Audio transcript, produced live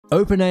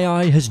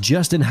OpenAI has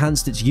just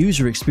enhanced its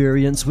user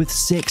experience with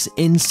 6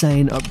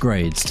 insane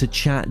upgrades to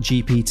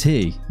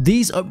ChatGPT.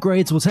 These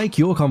upgrades will take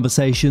your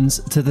conversations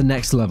to the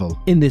next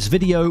level. In this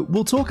video,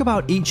 we'll talk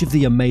about each of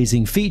the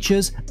amazing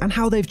features and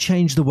how they've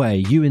changed the way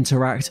you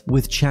interact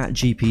with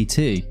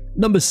ChatGPT.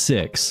 Number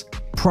 6.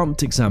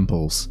 Prompt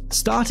examples.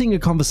 Starting a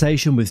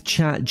conversation with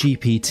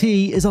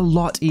ChatGPT is a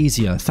lot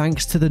easier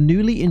thanks to the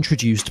newly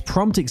introduced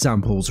prompt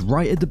examples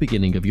right at the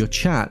beginning of your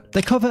chat.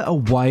 They cover a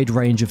wide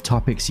range of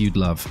topics you'd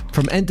love,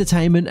 from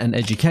entertainment and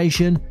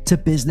education to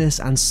business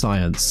and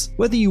science.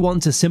 Whether you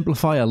want to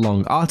simplify a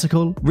long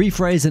article,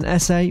 rephrase an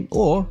essay,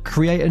 or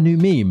create a new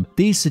meme,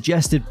 these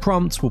suggested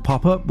prompts will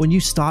pop up when you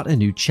start a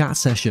new chat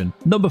session.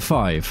 Number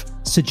 5.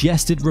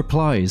 Suggested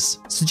replies.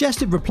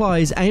 Suggested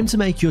replies aim to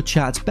make your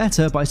chats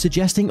better by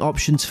suggesting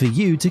options for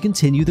you to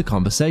continue the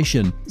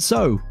conversation.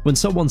 So, when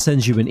someone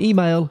sends you an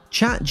email,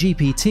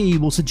 ChatGPT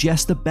will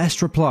suggest the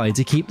best reply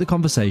to keep the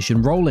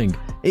conversation rolling.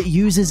 It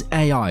uses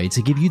AI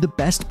to give you the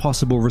best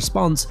possible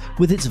response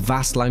with its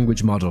vast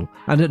language model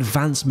and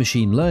advanced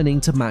machine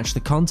learning to match the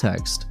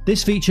context.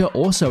 This feature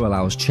also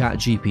allows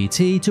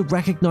ChatGPT to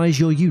recognize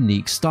your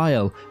unique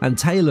style and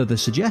tailor the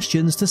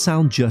suggestions to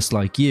sound just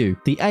like you.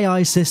 The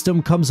AI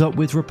system comes up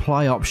with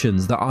reply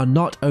options that are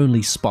not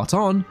only spot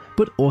on,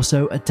 but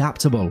also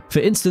adaptable. For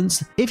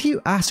instance, if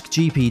you ask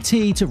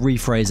GPT to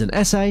rephrase an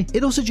essay,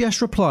 it'll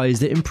suggest replies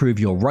that improve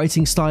your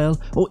writing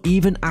style or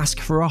even ask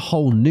for a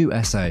whole new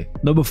essay.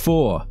 Number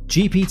 4.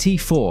 GPT-4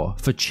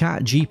 for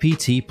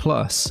ChatGPT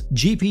Plus.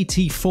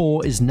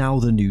 GPT-4 is now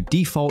the new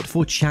default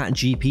for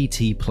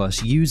ChatGPT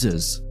Plus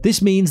users.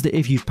 This means that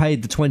if you've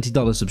paid the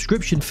 $20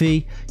 subscription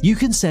fee, you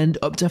can send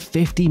up to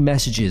 50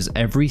 messages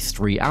every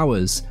 3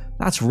 hours.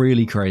 That's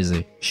really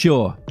crazy.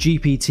 Sure,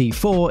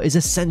 GPT-4 is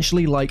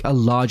essentially like a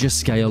larger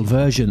scale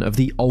version of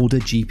the older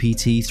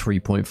GPT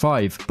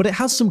 3.5, but it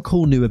has some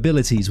cool new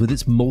abilities with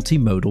its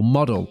multimodal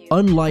model.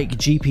 Unlike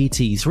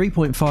GPT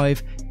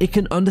 3.5, it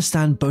can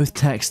understand both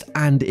text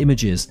and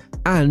images,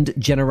 and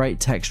generate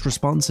text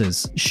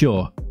responses.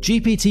 Sure,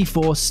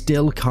 GPT-4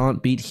 still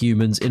can't beat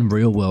humans in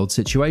real-world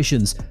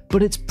situations,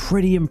 but it's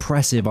pretty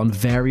impressive on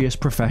various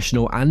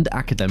professional and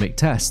academic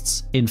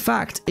tests. In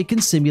fact, it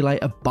can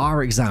simulate a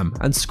bar exam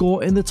and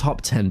score in the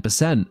top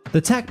 10%.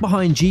 The tech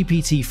behind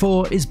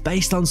GPT-4 is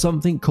based on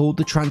something called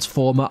the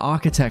transformer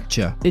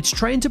architecture. It's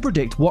trained to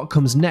predict what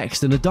comes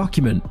next in a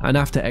document, and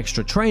after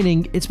extra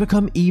training, it's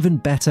become even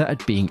better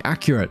at being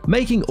accurate.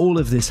 Making all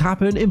of this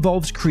happen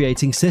involves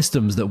creating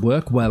systems that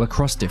work well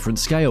across different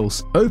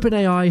scales.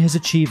 OpenAI has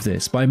achieved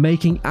this by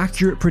making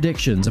accurate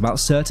predictions about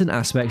certain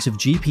aspects of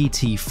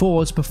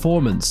GPT-4's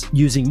performance,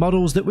 using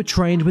models that were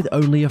trained with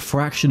only a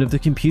fraction of the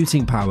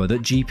computing power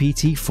that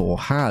GPT-4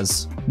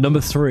 has.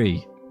 Number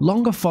 3.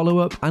 Longer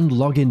follow-up and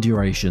login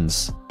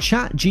durations.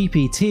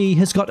 ChatGPT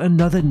has got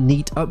another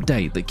neat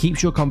update that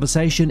keeps your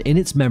conversation in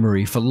its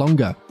memory for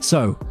longer.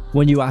 So,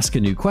 when you ask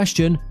a new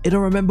question, it'll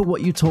remember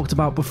what you talked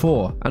about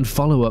before and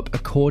follow up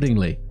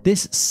accordingly.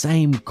 This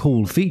same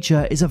cool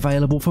feature is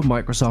available for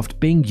Microsoft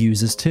Bing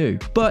users too.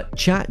 But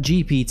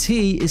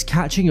ChatGPT is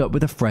catching up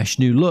with a fresh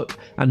new look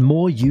and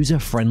more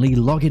user-friendly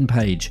login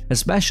page,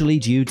 especially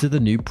due to the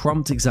new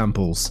prompt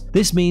examples.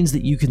 This means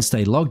that you can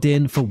stay logged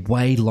in for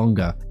way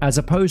longer, as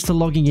opposed to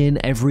logging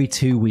in every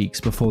 2 weeks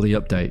before the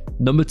update.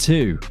 Number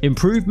 2.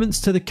 Improvements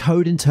to the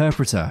code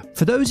interpreter.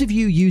 For those of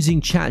you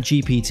using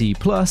ChatGPT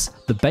Plus,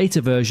 the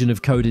beta version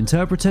of Code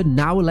Interpreter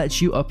now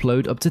lets you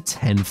upload up to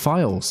 10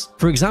 files.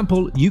 For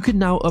example, you can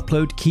now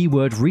upload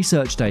keyword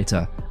research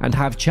data and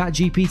have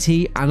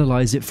ChatGPT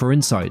analyze it for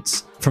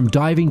insights. From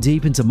diving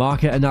deep into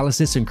market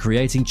analysis and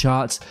creating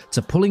charts,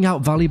 to pulling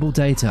out valuable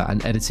data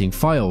and editing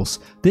files,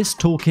 this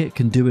toolkit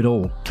can do it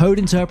all. Code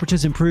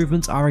Interpreter's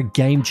improvements are a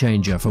game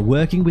changer for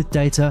working with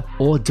data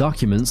or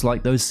documents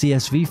like those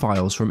CSV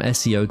files from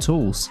SEO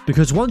tools.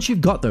 Because once you've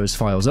got those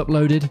files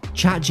uploaded,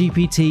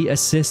 ChatGPT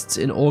assists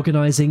in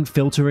organizing,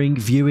 filtering,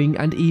 viewing,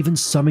 and even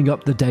summing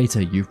up the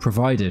data you've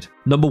provided.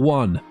 Number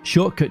 1.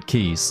 Shortcut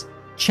keys.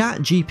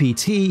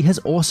 ChatGPT has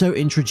also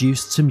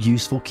introduced some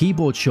useful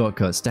keyboard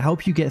shortcuts to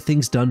help you get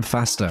things done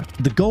faster.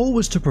 The goal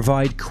was to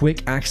provide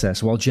quick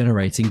access while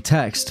generating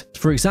text.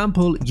 For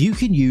example, you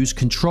can use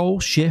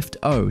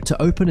Ctrl-Shift-O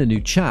to open a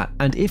new chat,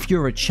 and if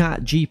you're a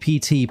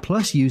ChatGPT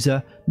Plus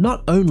user,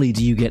 not only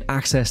do you get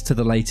access to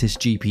the latest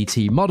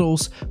GPT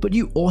models, but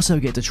you also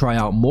get to try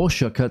out more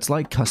shortcuts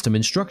like custom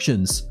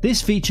instructions.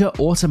 This feature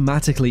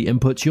automatically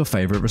inputs your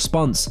favorite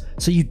response,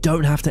 so you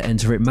don't have to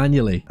enter it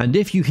manually. And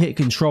if you hit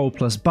Ctrl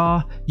plus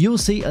bar, you'll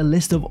see a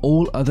list of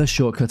all other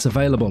shortcuts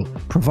available,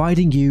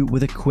 providing you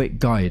with a quick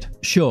guide.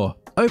 Sure,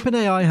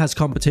 OpenAI has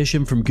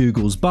competition from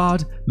Google's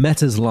Bard,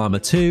 Meta's Llama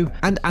 2,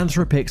 and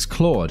Anthropic's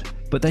Claude,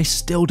 but they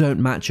still don't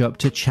match up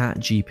to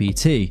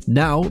ChatGPT.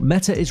 Now,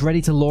 Meta is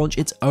ready to launch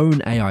its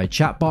own AI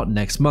chatbot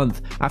next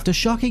month after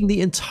shocking the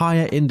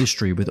entire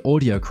industry with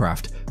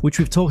AudioCraft, which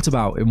we've talked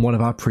about in one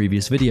of our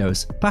previous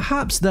videos.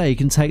 Perhaps they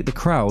can take the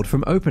crowd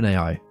from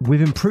OpenAI.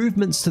 With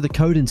improvements to the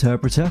code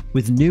interpreter,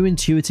 with new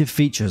intuitive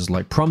features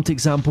like prompt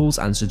examples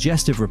and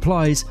suggestive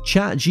replies,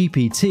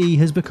 ChatGPT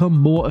has become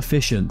more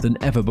efficient than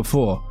ever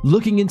before.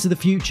 Looking into the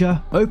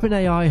future,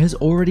 OpenAI has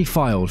already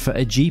filed for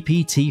a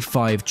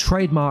GPT-5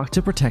 trademark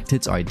to protect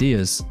its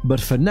ideas. But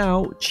for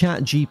now,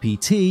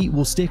 ChatGPT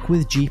will stick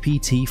with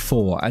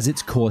GPT-4 as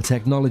its core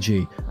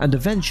technology, and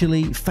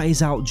eventually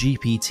phase out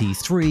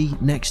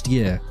GPT-3 next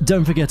year.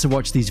 Don't forget to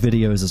watch these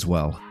videos as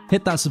well.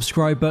 Hit that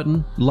subscribe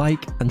button,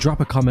 like, and drop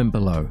a comment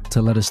below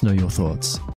to let us know your thoughts.